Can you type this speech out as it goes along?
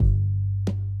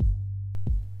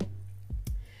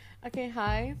Okay,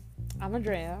 hi, I'm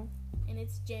Andrea, And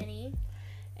it's Jenny.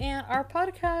 and our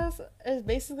podcast is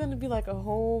basically going to be like a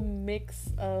whole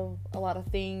mix of a lot of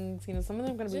things. You know, some of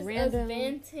them are going to be Just random. us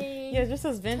venting. Yeah, just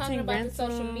us venting, talking about ranting, the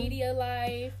social media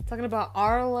life. talking about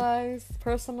our lives,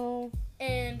 personal.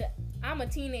 And I'm a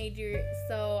teenager,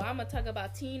 so I'm going to talk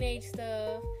about teenage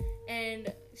stuff.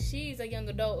 And she's a young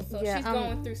adult, so she's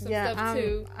going through some stuff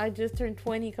too. I just turned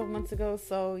 20 a couple months ago,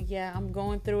 so yeah, I'm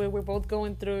going through it. We're both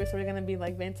going through it, so we're gonna be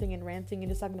like venting and ranting and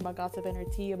just talking about gossip and our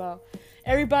tea about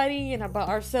everybody and about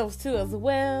ourselves too as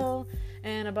well,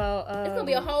 and about it's gonna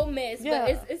be a whole mess, yeah.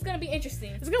 but it's gonna be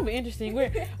interesting. It's gonna be interesting.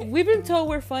 We've been told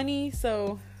we're funny,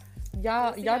 so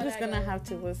y'all just gonna goes. have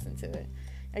to listen to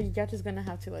it. Y'all just gonna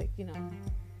have to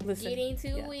listen. Get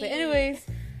into it. But anyways,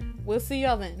 we'll see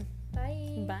y'all then.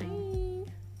 Bye. Bye.